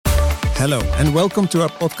Hello and welcome to our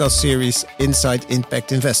podcast series Inside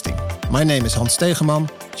Impact Investing. My name is Hans Stegeman,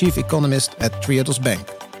 Chief Economist at Triodos Bank.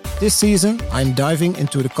 This season, I'm diving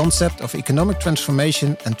into the concept of economic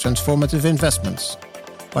transformation and transformative investments.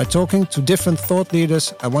 By talking to different thought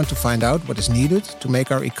leaders, I want to find out what is needed to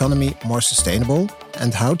make our economy more sustainable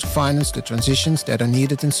and how to finance the transitions that are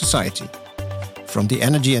needed in society. From the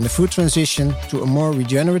energy and the food transition to a more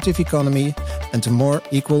regenerative economy and a more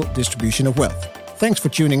equal distribution of wealth. Thanks for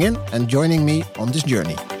tuning in and joining me on this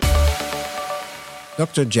journey.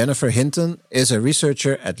 Dr. Jennifer Hinton is a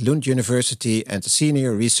researcher at Lund University and a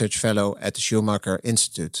senior research fellow at the Schumacher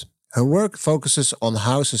Institute. Her work focuses on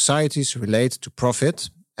how societies relate to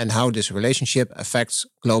profit and how this relationship affects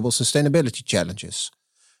global sustainability challenges.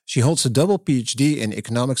 She holds a double PhD in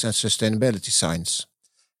economics and sustainability science.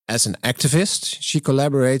 As an activist, she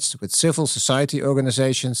collaborates with civil society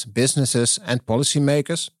organizations, businesses, and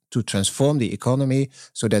policymakers to transform the economy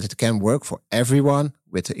so that it can work for everyone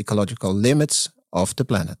with the ecological limits of the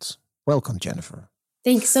planet. Welcome, Jennifer.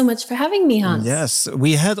 Thanks so much for having me, Hans. Yes,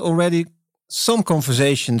 we had already some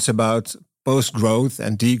conversations about post-growth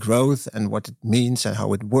and degrowth and what it means and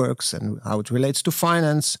how it works and how it relates to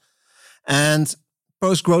finance. And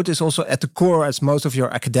post-growth is also at the core as most of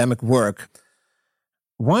your academic work.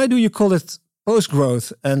 Why do you call it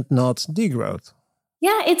post-growth and not degrowth?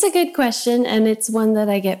 Yeah, it's a good question, and it's one that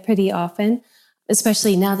I get pretty often,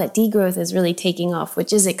 especially now that degrowth is really taking off,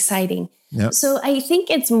 which is exciting. Yeah. So I think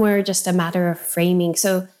it's more just a matter of framing.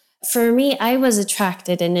 So for me, I was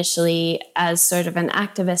attracted initially as sort of an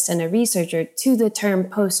activist and a researcher to the term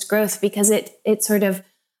post-growth because it sort of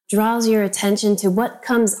draws your attention to what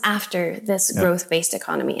comes after this growth-based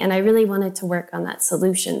economy. And I really wanted to work on that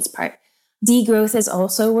solutions part. Degrowth is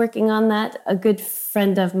also working on that. A good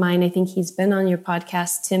friend of mine, I think he's been on your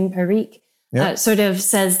podcast, Tim Parikh, sort of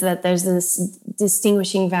says that there's this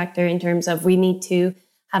distinguishing factor in terms of we need to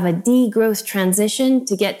have a degrowth transition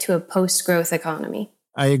to get to a post-growth economy.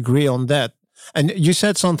 I agree on that. And you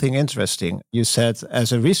said something interesting. You said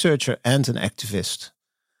as a researcher and an activist.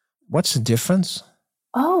 What's the difference?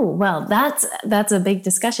 Oh, well, that's a big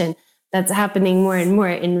discussion. That's happening more and more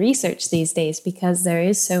in research these days because there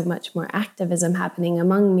is so much more activism happening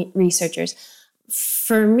among researchers.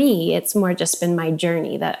 For me, it's more just been my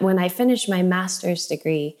journey that when I finished my master's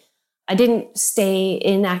degree, I didn't stay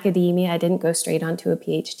in academia. I didn't go straight onto a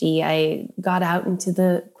PhD. I got out into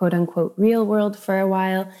the quote unquote real world for a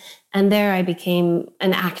while. And there I became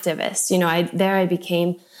an activist. I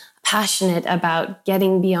became passionate about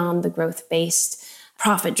getting beyond the growth-based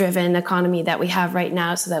profit-driven economy that we have right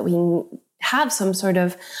now so that we can have some sort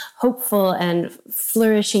of hopeful and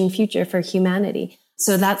flourishing future for humanity.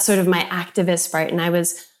 So that's sort of my activist part. And I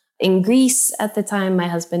was in Greece at the time. My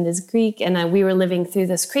husband is Greek, and we were living through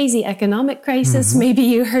this crazy economic crisis. Mm-hmm. Maybe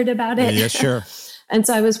you heard about it. Yeah, sure. And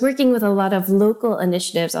so I was working with a lot of local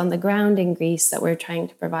initiatives on the ground in Greece that were trying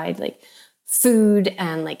to provide like food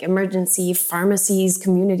and like emergency pharmacies,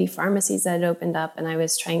 community pharmacies that had opened up. And I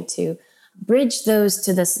was trying to bridge those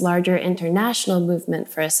to this larger international movement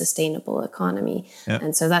for a sustainable economy. Yeah.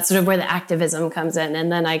 And so that's sort of where the activism comes in. And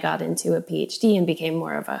then I got into a PhD and became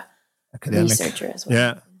more of a academic researcher as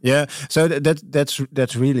well. Yeah. So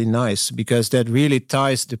that's really nice because that really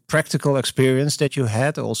ties the practical experience that you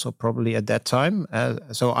had also probably at that time.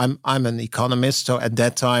 So I'm an economist. So at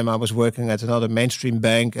that time I was working at another mainstream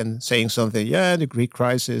bank and saying something, the Greek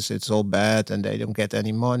crisis, it's all bad and they don't get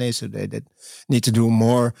any money. So they need to do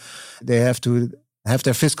more. They have to have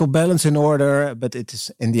their fiscal balance in order, but it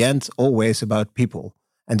is in the end always about people.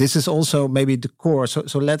 And this is also maybe the core.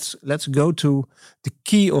 So let's go to the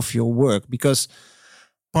key of your work because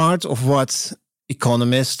part of what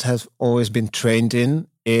economists have always been trained in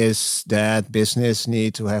is that business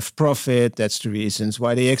need to have profit. That's the reasons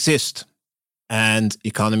why they exist. And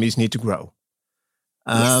economies need to grow.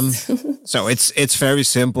 Yes. So it's very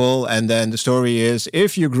simple. And then the story is,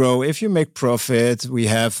 if you grow, if you make profit, we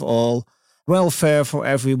have all welfare for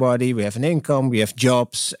everybody. We have an income, we have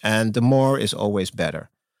jobs, and the more is always better.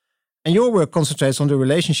 And your work concentrates on the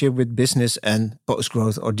relationship with business and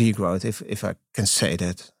post-growth or degrowth, if I can say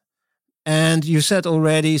that. And you said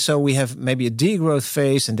already, so we have maybe a degrowth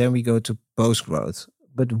phase and then we go to post-growth.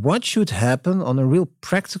 But what should happen on a real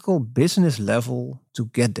practical business level to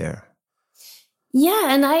get there?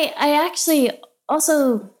 Yeah, and I actually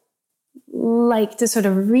also like to sort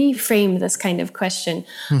of reframe this kind of question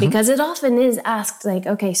because it often is asked like,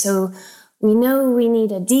 okay, so we know we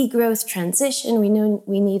need a degrowth transition. We know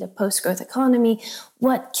we need a post-growth economy.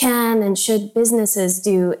 What can and should businesses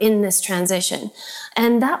do in this transition?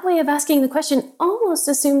 And that way of asking the question almost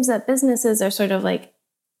assumes that businesses are sort of like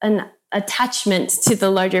an attachment to the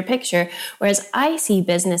larger picture, whereas I see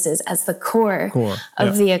businesses as the core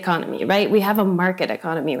of the economy, right? We have a market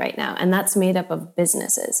economy right now, and that's made up of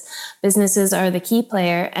businesses. Businesses are the key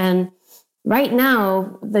player, and right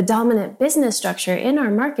now, the dominant business structure in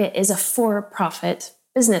our market is a for-profit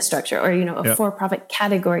business structure, or, a for-profit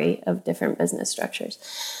category of different business structures.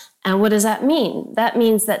 And what does that mean? That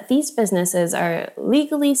means that these businesses are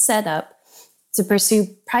legally set up to pursue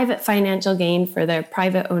private financial gain for their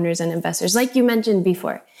private owners and investors, like you mentioned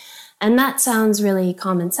before. And that sounds really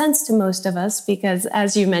common sense to most of us because,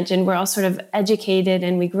 as you mentioned, we're all sort of educated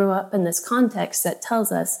and we grew up in this context that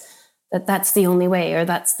tells us that that's the only way, or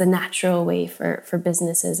that's the natural way for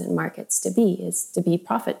businesses and markets to be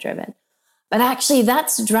profit-driven. But actually,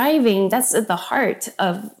 that's at the heart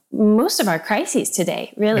of most of our crises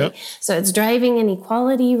today, really. Yep. So it's driving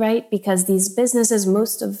inequality, right? Because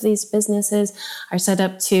most of these businesses are set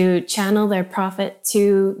up to channel their profit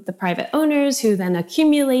to the private owners who then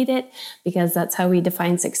accumulate it, because that's how we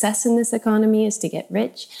define success in this economy, is to get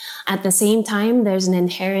rich. At the same time, there's an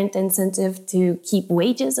inherent incentive to keep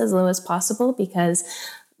wages as low as possible, because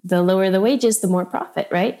the lower the wages, the more profit,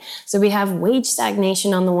 right? So we have wage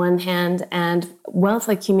stagnation on the one hand and wealth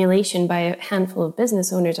accumulation by a handful of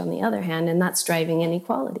business owners on the other hand, and that's driving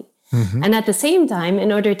inequality. Mm-hmm. And at the same time,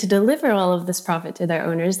 in order to deliver all of this profit to their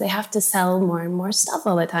owners, they have to sell more and more stuff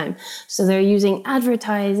all the time. So they're using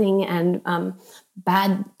advertising and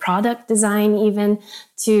bad product design even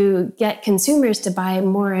to get consumers to buy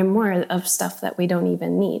more and more of stuff that we don't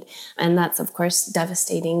even need. And that's, of course,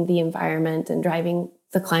 devastating the environment and driving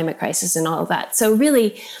the climate crisis and all of that. So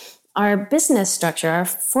really, our business structure, our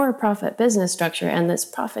for-profit business structure, and this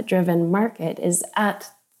profit-driven market is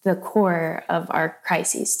at the core of our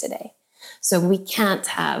crises today. So we can't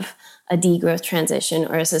have a degrowth transition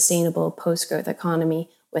or a sustainable post-growth economy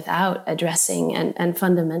without addressing and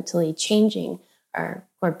fundamentally changing our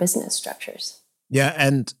core business structures. Yeah,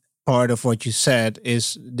 and part of what you said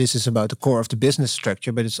is this is about the core of the business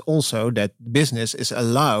structure, but it's also that business is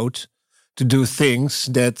allowed to do things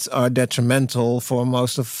that are detrimental for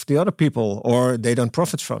most of the other people, or they don't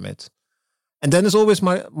profit from it. And then there's always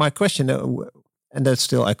my question, and that's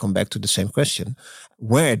still, I come back to the same question.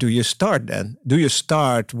 Where do you start then? Do you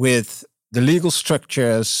start with the legal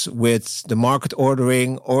structures, with the market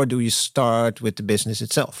ordering, or do you start with the business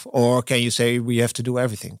itself? Or can you say we have to do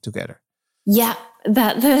everything together? Yeah,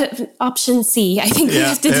 the option C, I think we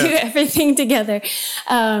have to do everything together.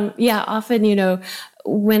 Often,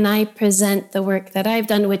 when I present the work that I've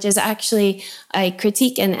done, which is actually, I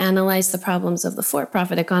critique and analyze the problems of the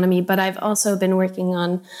for-profit economy, but I've also been working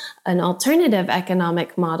on an alternative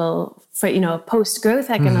economic model for, a post-growth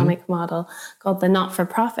economic model called the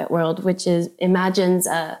not-for-profit world, which imagines,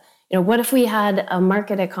 what if we had a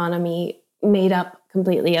market economy made up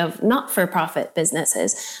completely of not-for-profit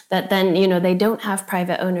businesses that then, they don't have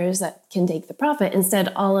private owners that can take the profit.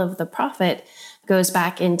 Instead, all of the profit goes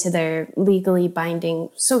back into their legally binding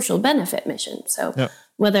social benefit mission. So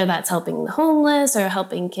whether that's helping the homeless or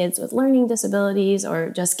helping kids with learning disabilities or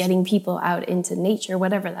just getting people out into nature,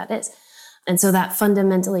 whatever that is. And so that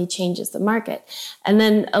fundamentally changes the market. And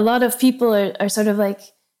then a lot of people are sort of like,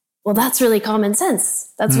 well, that's really common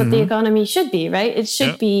sense. That's what the economy should be, right? It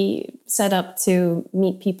should be set up to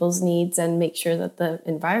meet people's needs and make sure that the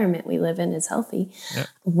environment we live in is healthy. Yeah.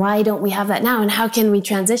 Why don't we have that now? And how can we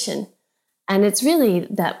transition? And it's really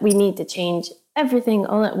that we need to change everything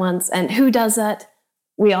all at once. And who does that?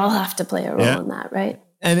 We all have to play a role in that, right?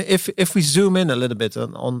 And if we zoom in a little bit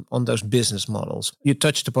on those business models, you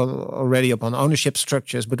touched already upon ownership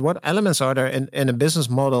structures, but what elements are there in a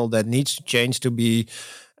business model that needs to change to be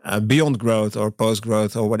beyond growth or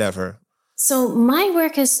post-growth or whatever? So my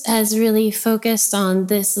work has really focused on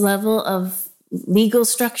this level of legal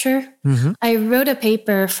structure. Mm-hmm. I wrote a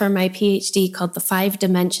paper for my PhD called The 5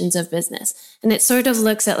 Dimensions of Business. And it sort of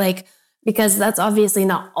looks at because that's obviously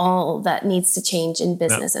not all that needs to change in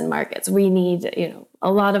business and markets. We need,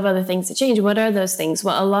 a lot of other things to change. What are those things?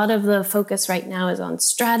 Well, a lot of the focus right now is on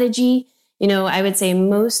strategy. I would say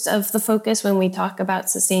most of the focus when we talk about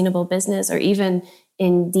sustainable business, or even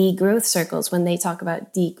in degrowth circles, when they talk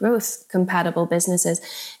about degrowth compatible businesses,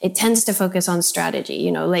 it tends to focus on strategy.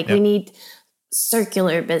 We need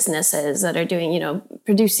circular businesses that are doing,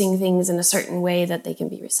 producing things in a certain way that they can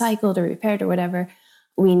be recycled or repaired or whatever.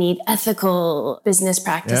 We need ethical business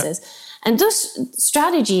practices. And those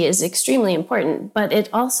strategy is extremely important, but it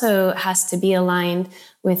also has to be aligned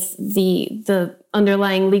with the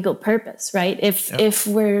underlying legal purpose, right? If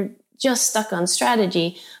we're just stuck on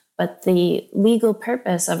strategy, but the legal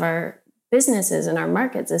purpose of our businesses and our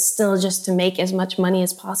markets is still just to make as much money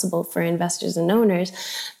as possible for investors and owners,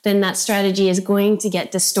 then that strategy is going to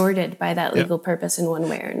get distorted by that legal purpose in one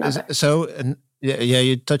way or another. So,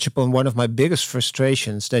 you touch upon one of my biggest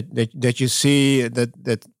frustrations that you see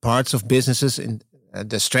that parts of businesses in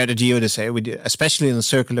the strategy, or they say, especially in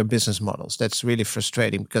circular business models, that's really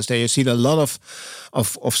frustrating because there you see a lot of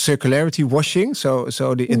circularity washing. So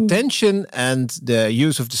the intention and the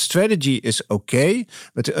use of the strategy is okay,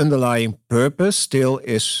 but the underlying purpose still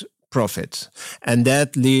is profit, and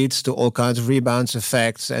that leads to all kinds of rebounds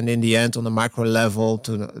effects, and in the end, on the macro level,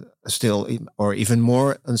 to still or even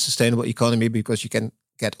more unsustainable economy because you can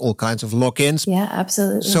get all kinds of lock-ins. Yeah,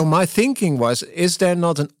 absolutely. So my thinking was, is there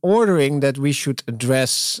not an ordering that we should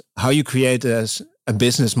address how you create a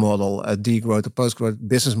business model, a degrowth, a post-growth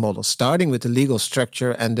business model, starting with the legal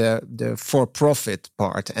structure and the for-profit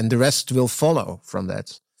part, and the rest will follow from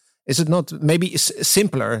that? Is it not maybe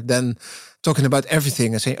simpler than talking about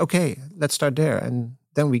everything and saying, okay, let's start there, and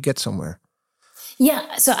then we get somewhere?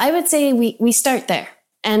 Yeah, so I would say we start there.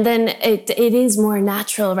 And then it is more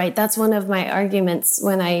natural, right? That's one of my arguments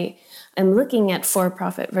when I am looking at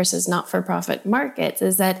for-profit versus not-for-profit markets,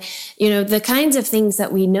 is that, the kinds of things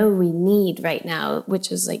that we know we need right now,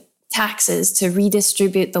 which is like taxes to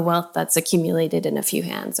redistribute the wealth that's accumulated in a few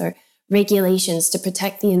hands, or regulations to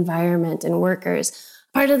protect the environment and workers.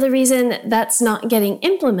 Part of the reason that's not getting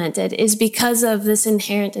implemented is because of this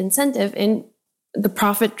inherent incentive in the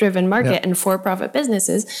profit-driven market and for-profit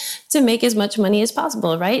businesses to make as much money as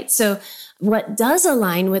possible, right? So what does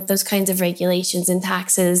align with those kinds of regulations and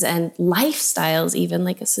taxes and lifestyles, even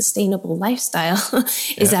like a sustainable lifestyle,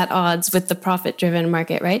 is at odds with the profit-driven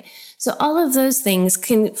market, right? So all of those things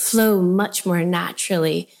can flow much more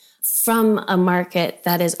naturally from a market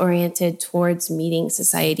that is oriented towards meeting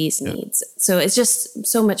society's needs. So it's just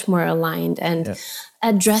so much more aligned and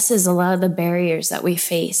addresses a lot of the barriers that we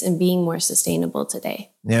face in being more sustainable today.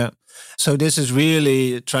 Yeah. So this is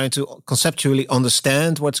really trying to conceptually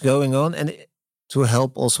understand what's going on and to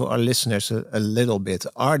help also our listeners a little bit.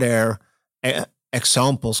 Are there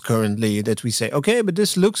examples currently that we say, okay, but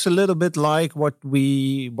this looks a little bit like what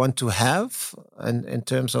we want to have? And in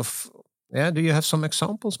terms of, do you have some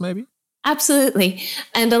examples maybe? Absolutely.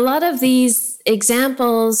 And a lot of these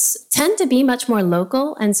examples tend to be much more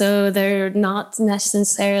local. And so they're not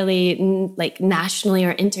necessarily like nationally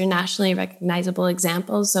or internationally recognizable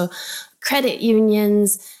examples. So credit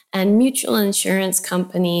unions and mutual insurance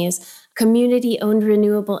companies, community-owned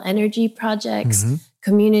renewable energy projects,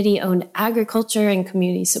 community-owned agriculture and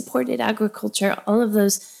community-supported agriculture, all of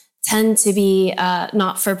those tend to be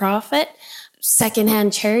not-for-profit.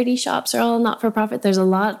 Secondhand charity shops are all not-for-profit. There's a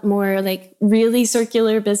lot more like really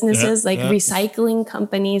circular businesses, recycling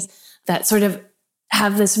companies that sort of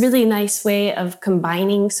have this really nice way of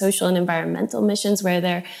combining social and environmental missions where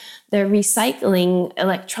they're recycling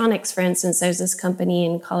electronics. For instance, there's this company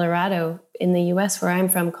in Colorado in the US where I'm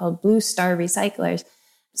from called Blue Star Recyclers.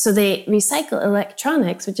 So they recycle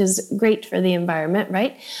electronics, which is great for the environment,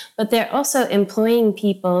 right? But they're also employing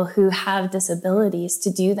people who have disabilities to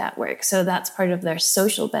do that work. So that's part of their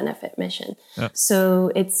social benefit mission. Yeah.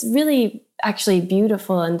 So it's really actually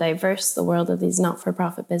beautiful and diverse, the world of these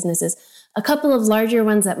not-for-profit businesses. A couple of larger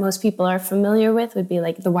ones that most people are familiar with would be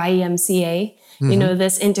like the YMCA,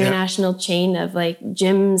 this international chain of like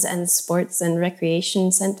gyms and sports and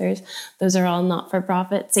recreation centers. Those are all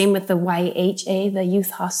not-for-profit. Same with the YHA, the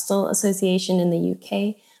Youth Hostel Association in the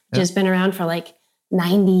UK, which has been around for like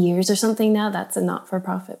 90 years or something now. That's a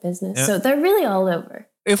not-for-profit business. Yeah. So they're really all over.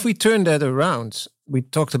 If we turn that around, we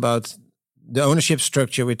talked about the ownership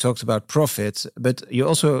structure, we talked about profit, but you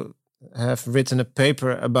also have written a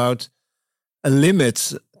paper about a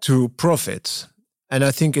limit to profit. And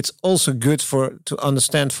I think it's also good to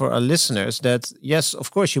understand for our listeners that, yes,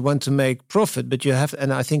 of course, you want to make profit, but you have,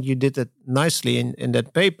 and I think you did that nicely in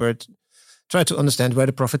that paper, try to understand where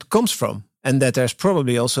the profit comes from. And that there's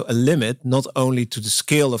probably also a limit, not only to the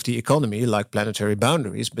scale of the economy, like planetary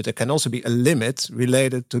boundaries, but there can also be a limit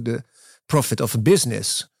related to the profit of a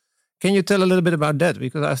business. Can you tell a little bit about that?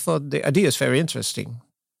 Because I thought the idea is very interesting.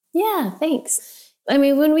 Yeah, thanks. I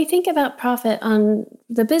mean, when we think about profit on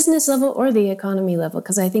the business level or the economy level,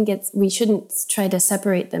 because I think we shouldn't try to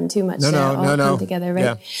separate them too much. They all come together,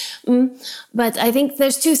 right? Yeah. But I think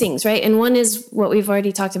there's two things, right? And one is what we've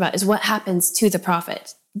already talked about is what happens to the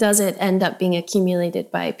profit. Does it end up being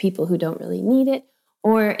accumulated by people who don't really need it?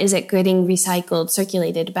 Or is it getting recycled,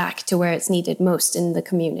 circulated back to where it's needed most in the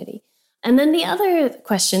community? And then the other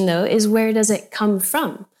question, though, is where does it come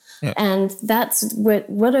from? Yeah. And that's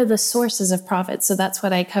what are the sources of profit? So that's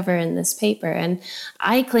what I cover in this paper. And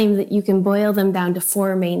I claim that you can boil them down to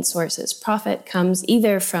four main sources. Profit comes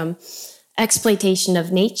either from exploitation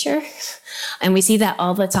of nature, and we see that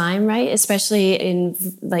all the time, right? Especially in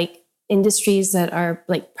like industries that are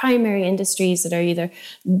like primary industries that are either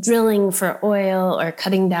drilling for oil or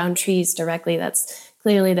cutting down trees directly. That's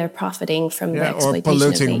clearly they're profiting from the exploitation or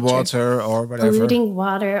polluting of nature. water or whatever. Polluting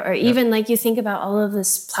water, or even like you think about all of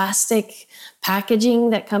this plastic packaging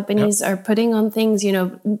that companies are putting on things,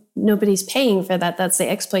 nobody's paying for that. That's the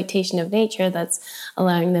exploitation of nature that's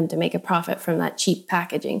allowing them to make a profit from that cheap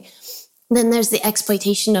packaging. Then there's the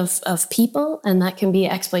exploitation of people, and that can be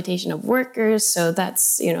exploitation of workers. So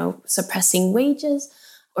that's, suppressing wages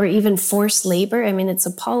or even forced labor. I mean, it's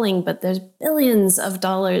appalling, but there's billions of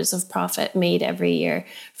dollars of profit made every year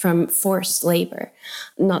from forced labor,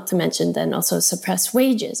 not to mention then also suppressed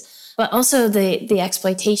wages. But also the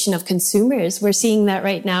exploitation of consumers. We're seeing that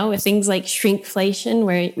right now with things like shrinkflation,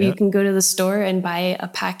 where you can go to the store and buy a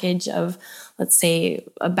package of, let's say,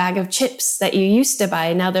 a bag of chips that you used to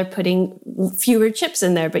buy. Now they're putting fewer chips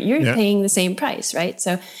in there, but you're paying the same price, right?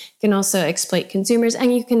 So you can also exploit consumers,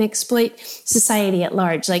 and you can exploit society at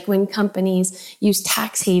large. Like when companies use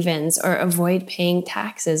tax havens or avoid paying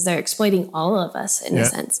taxes, they're exploiting all of us in a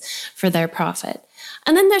sense for their profit.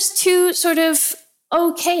 And then there's two sort of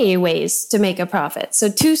okay ways to make a profit. So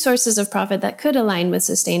two sources of profit that could align with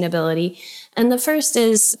sustainability. And the first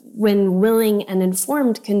is when willing and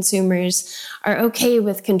informed consumers are okay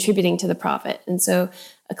with contributing to the profit. And so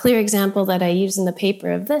a clear example that I use in the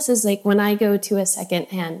paper of this is like when I go to a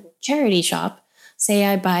secondhand charity shop, say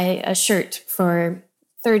I buy a shirt for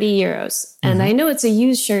 30 euros, and I know it's a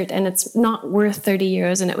used shirt and it's not worth 30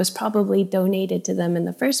 euros and it was probably donated to them in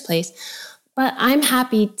the first place. But I'm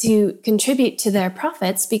happy to contribute to their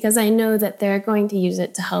profits because I know that they're going to use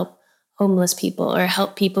it to help homeless people or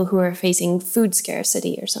help people who are facing food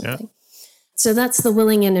scarcity or something. So that's the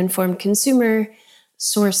willing and informed consumer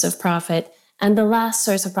source of profit. And the last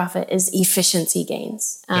source of profit is efficiency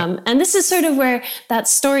gains. And this is sort of where that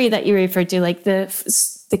story that you referred to, like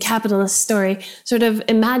the capitalist story, sort of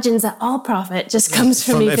imagines that all profit just comes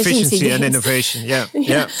from efficiency gains. And innovation.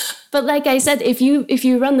 But like I said, if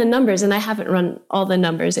you run the numbers, and I haven't run all the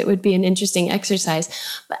numbers, it would be an interesting exercise.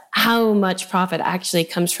 But how much profit actually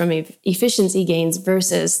comes from efficiency gains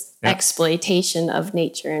versus exploitation of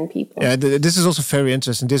nature and people? Yeah, this is also very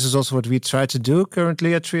interesting. This is also what we try to do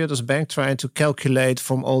currently at Triodos Bank, trying to calculate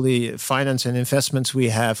from all the finance and investments we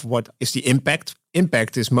have, what is the impact.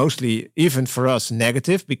 Impact is mostly, even for us,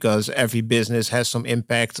 negative because every business has some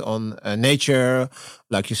impact on nature,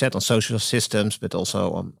 like you said, on social systems, but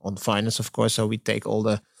also on finance, of course. So we take all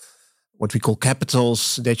the what we call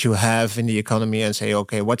capitals that you have in the economy and say,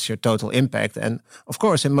 okay, what's your total impact? And of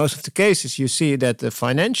course, in most of the cases, you see that the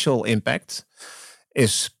financial impact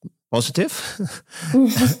is positive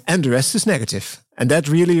and the rest is negative. And that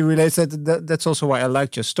really relates, that's also why I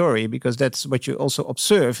liked your story, because that's what you also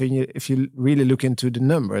observe if you really look into the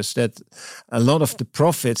numbers, that a lot of the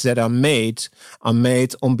profits that are made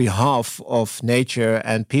on behalf of nature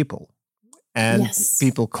and people. And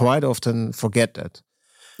people quite often forget that.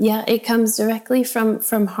 Yeah, it comes directly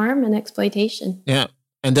from harm and exploitation. Yeah.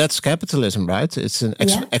 And that's capitalism, right? It's an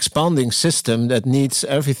expanding system that needs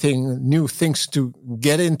new things to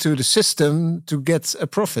get into the system to get a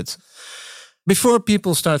profit. Before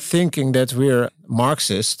people start thinking that we're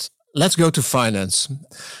Marxist, let's go to finance.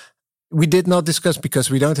 We did not discuss,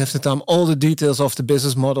 because we don't have the time, all the details of the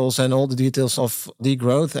business models and all the details of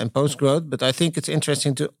degrowth and post-growth. But I think it's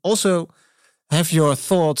interesting to also have your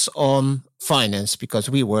thoughts on finance, because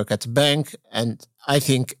we work at the bank, and I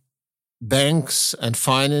think banks and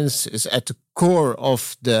finance is at the core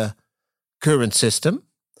of the current system.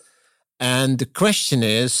 And the question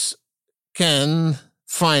is, can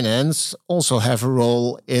finance also have a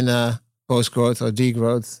role in a post-growth or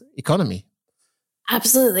degrowth economy?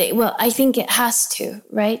 Absolutely. Well, I think it has to,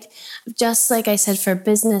 right? Just like I said, for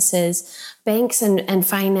businesses, banks and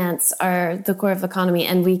finance are the core of the economy,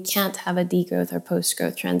 and we can't have a degrowth or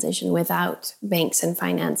post-growth transition without banks and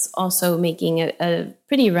finance also making a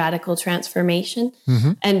pretty radical transformation.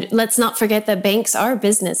 Mm-hmm. And let's not forget that banks are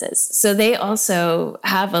businesses. So they also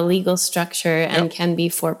have a legal structure and can be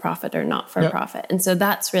for-profit or not for-profit. And so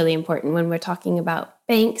that's really important when we're talking about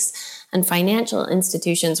banks and financial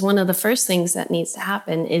institutions. One of the first things that needs to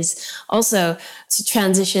happen is also to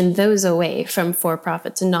transition those away from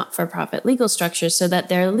for-profit to not-for-profit legal structures, so that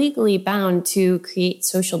they're legally bound to create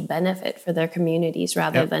social benefit for their communities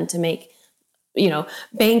rather than to make,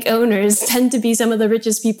 bank owners tend to be some of the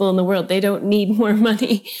richest people in the world. They don't need more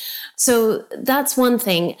money. So that's one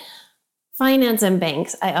thing. Finance and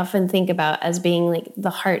banks, I often think about as being like the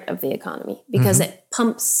heart of the economy because it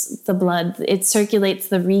pumps the blood, it circulates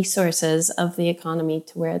the resources of the economy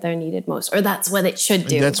to where they're needed most, or that's what it should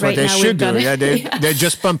do. That's what they should do. They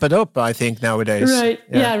just pump it up, I think, nowadays. Right.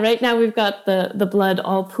 Yeah. Right now we've got the blood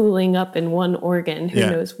all pooling up in one organ. Who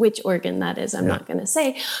knows which organ that is? I'm not going to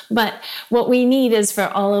say. But what we need is for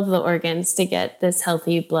all of the organs to get this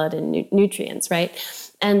healthy blood and nutrients, right?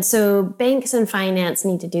 And so banks and finance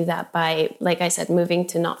need to do that by, like I said, moving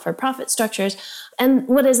to not-for-profit structures. And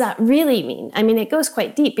what does that really mean? I mean, it goes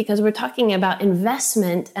quite deep because we're talking about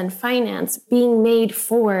investment and finance being made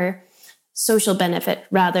for social benefit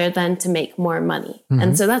rather than to make more money.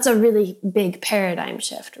 And so that's a really big paradigm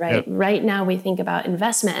shift, right? Right now we think about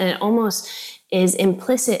investment and it almost is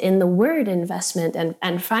implicit in the word investment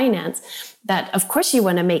and finance that of course you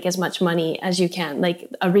want to make as much money as you can, like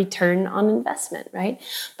a return on investment, right?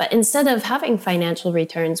 But instead of having financial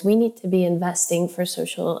returns, we need to be investing for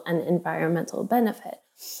social and environmental benefit.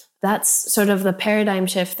 That's sort of the paradigm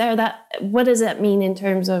shift there. What does that mean in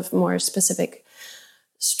terms of more specific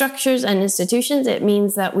structures and institutions? It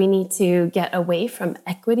means that we need to get away from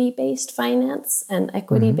equity-based finance and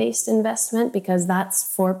equity-based investment because that's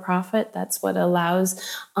for profit. That's what allows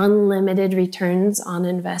unlimited returns on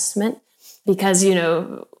investment. Because,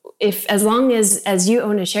 if as long as you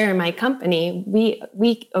own a share in my company,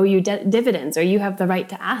 we owe you dividends, or you have the right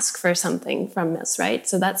to ask for something from us, right?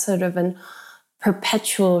 So that's sort of an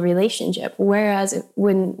perpetual relationship. Whereas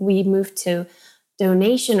when we move to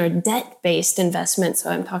donation or debt-based investment, so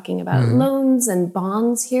I'm talking about loans and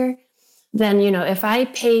bonds here, then,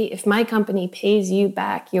 if my company pays you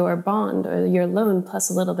back your bond or your loan plus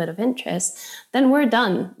a little bit of interest, then we're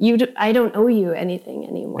done. I don't owe you anything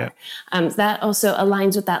anymore. That also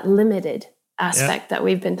aligns with that limited aspect that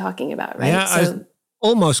we've been talking about, right? Yeah, I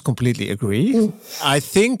almost completely agree. I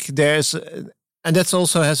think and that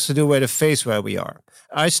also has to do with the phase where we are.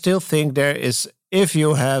 I still think there is, if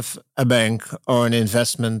you have a bank or an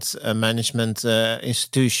investment management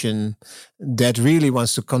institution that really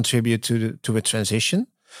wants to contribute to a transition,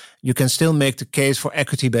 you can still make the case for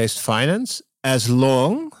equity-based finance as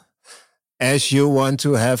long as you want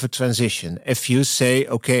to have a transition. If you say,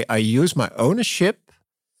 okay, I use my ownership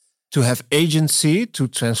to have agency to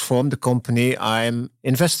transform the company I'm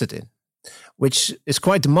invested in, which is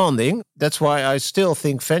quite demanding. That's why I still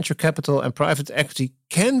think venture capital and private equity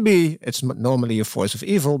it's normally a force of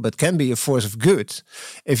evil, but can be a force of good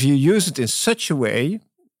if you use it in such a way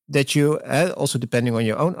that you, also depending on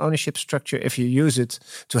your own ownership structure, if you use it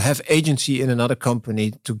to have agency in another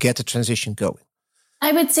company to get the transition going.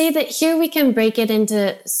 I would say that here we can break it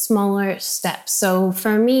into smaller steps. So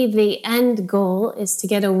for me, the end goal is to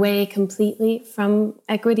get away completely from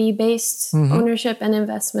equity-based ownership and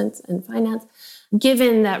investments and finance.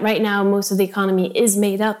 Given that right now most of the economy is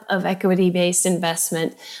made up of equity-based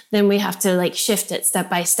investment, then we have to shift it step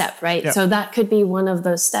by step, right? Yep. So that could be one of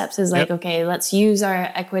those steps is okay, let's use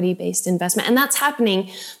our equity-based investment. And that's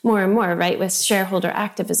happening more and more, right? With shareholder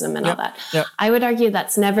activism and all that. Yep. I would argue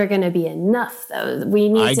that's never going to be enough though.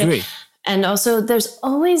 I agree. And also there's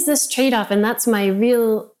always this trade-off, and that's my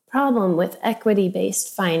real problem with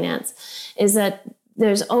equity-based finance, is that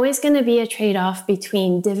there's always going to be a trade-off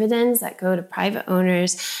between dividends that go to private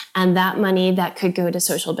owners and that money that could go to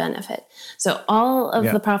social benefit. So all of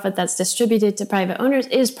the profit that's distributed to private owners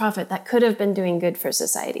is profit that could have been doing good for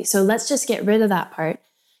society. So let's just get rid of that part.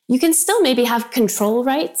 You can still maybe have control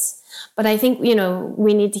rights, but I think,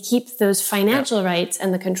 we need to keep those financial rights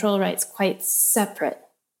and the control rights quite separate.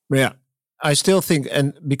 Yeah, I still think,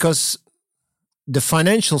 and because the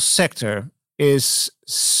financial sector is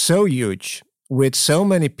so huge, with so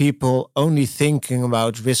many people only thinking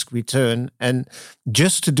about risk return, and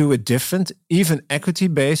just to do it different, even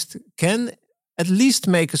equity-based, can at least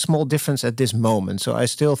make a small difference at this moment. So I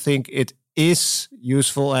still think it is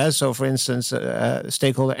useful. So for instance,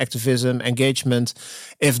 stakeholder activism, engagement,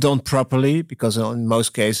 if done properly, because in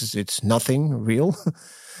most cases it's nothing real.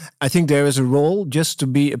 I think there is a role just to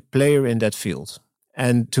be a player in that field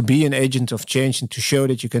and to be an agent of change and to show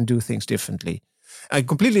that you can do things differently. I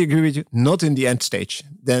completely agree with you. Not in the end stage.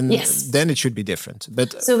 Then it should be different.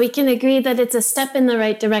 But so we can agree that it's a step in the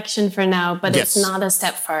right direction for now, but it's not a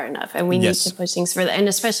step far enough, and we need to push things further. And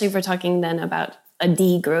especially if we're talking then about a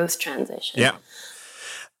degrowth transition. Yeah.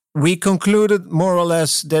 We concluded more or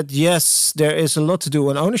less that yes, there is a lot to do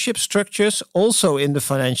on ownership structures, also in the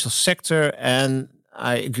financial sector, and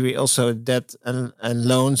I agree also that and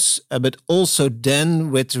loans, but also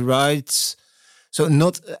then with rights. So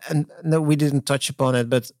no, we didn't touch upon it,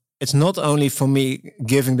 but it's not only for me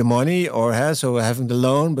giving the money or so having the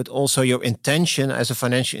loan, but also your intention as a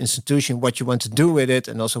financial institution, what you want to do with it,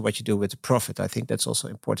 and also what you do with the profit. I think that's also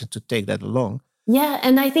important to take that along. Yeah.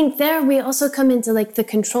 And I think there we also come into like the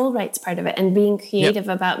control rights part of it and being creative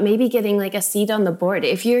about maybe getting like a seat on the board.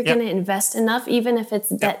 If you're going to invest enough, even if it's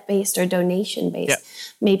debt-based or donation-based,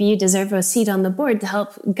 maybe you deserve a seat on the board to help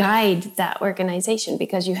guide that organization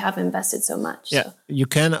because you have invested so much. Yeah. So. You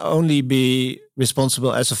can only be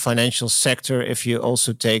responsible as a financial sector if you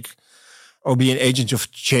also take or be an agent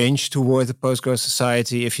of change toward the post-growth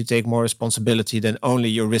society if you take more responsibility than only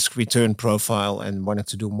your risk-return profile and wanting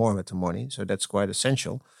to do more with the money. So that's quite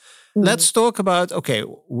essential. Mm-hmm. Let's talk about,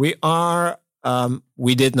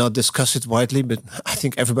 we did not discuss it widely, but I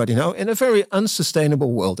think everybody knows, in a very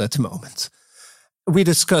unsustainable world at the moment. We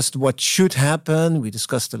discussed what should happen. We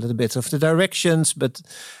discussed a little bit of the directions, but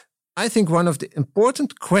I think one of the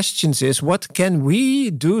important questions is, what can we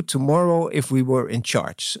do tomorrow if we were in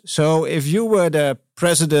charge? So if you were the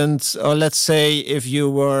president, or let's say if you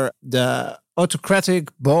were the autocratic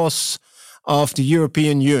boss of the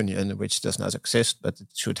European Union, which does not exist, but it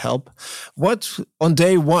should help. What on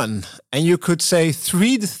day one, and you could say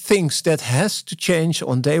 3 things that has to change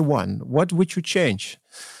on day one, what would you change?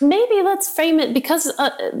 Maybe let's frame it, because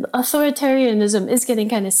authoritarianism is getting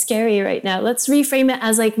kind of scary right now. Let's reframe it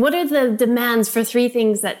as like, what are the demands for 3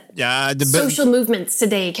 things that social movements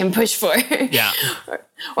today can push for? Yeah.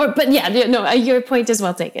 Your point is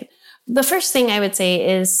well taken. The first thing I would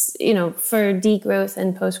say is, for degrowth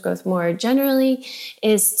and post-growth more generally,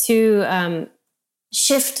 is to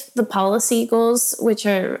shift the policy goals, which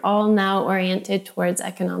are all now oriented towards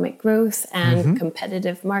economic growth and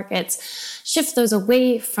competitive markets, shift those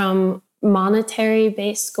away from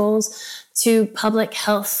monetary-based goals to public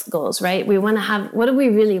health goals, right? We want to have, what do we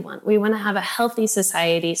really want? We want to have a healthy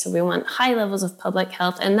society. So we want high levels of public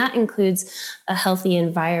health, and that includes a healthy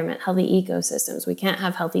environment, healthy ecosystems. We can't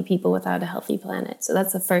have healthy people without a healthy planet. So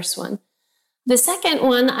that's the first one. The second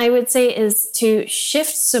one, I would say, is to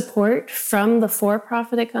shift support from the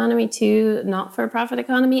for-profit economy to not-for-profit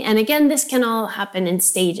economy. And again, this can all happen in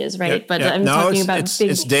stages, right? I'm talking about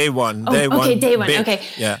it's day one. Day one. Big. Okay.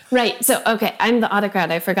 Yeah. Right. So, I'm the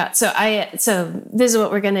autocrat. I forgot. So this is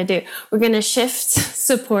what we're going to do. We're going to shift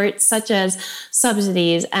support such as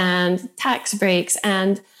subsidies and tax breaks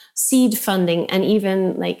and seed funding and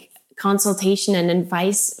even like consultation and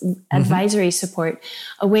advisory support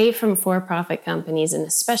away from for-profit companies, and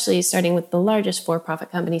especially starting with the largest for-profit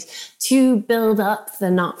companies, to build up the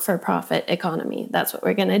not-for-profit economy. That's what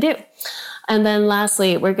we're going to do. And then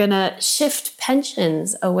lastly, we're going to shift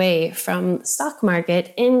pensions away from the stock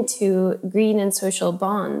market into green and social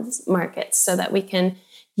bonds markets so that we can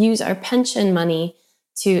use our pension money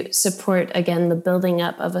to support, again, the building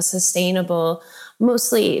up of a sustainable,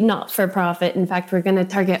 mostly not-for-profit. In fact, we're going to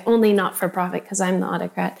target only not-for-profit, because I'm the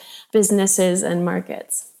autocrat, businesses and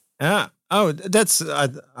markets. Yeah. Oh,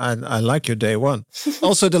 I like your day one.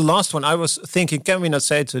 Also, the last one, I was thinking, can we not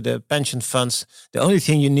say to the pension funds, the only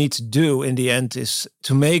thing you need to do in the end is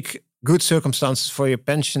to make good circumstances for your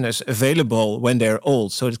pensioners available when they're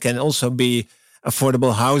old. So it can also be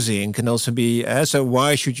affordable housing, can also be, so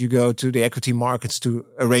why should you go to the equity markets to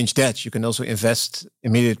arrange that? You can also invest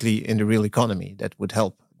immediately in the real economy. That would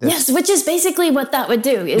help. Yes, which is basically what that would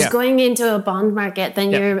do, is going into a bond market, then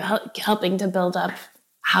you're helping to build up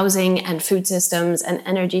housing and food systems and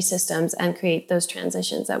energy systems and create those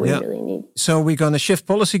transitions that we really need. So we're going to shift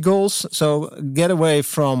policy goals. So get away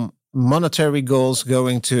from monetary goals,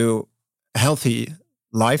 going to healthy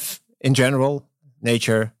life in general,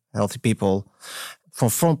 nature, healthy people,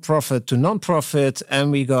 from profit to non-profit,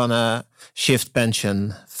 and we're gonna shift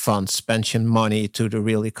pension funds, pension money to the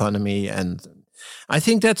real economy. And I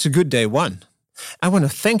think that's a good day one. I want to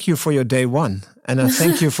thank you for your day one, and I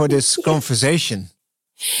thank you for this conversation.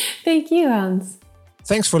 Thank you, Hans.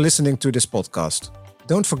 Thanks for listening to this podcast.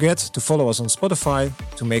 Don't forget to follow us on Spotify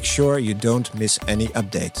to make sure you don't miss any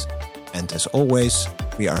updates. And as always,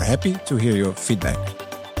 we are happy to hear your feedback.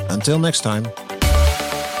 Until next time.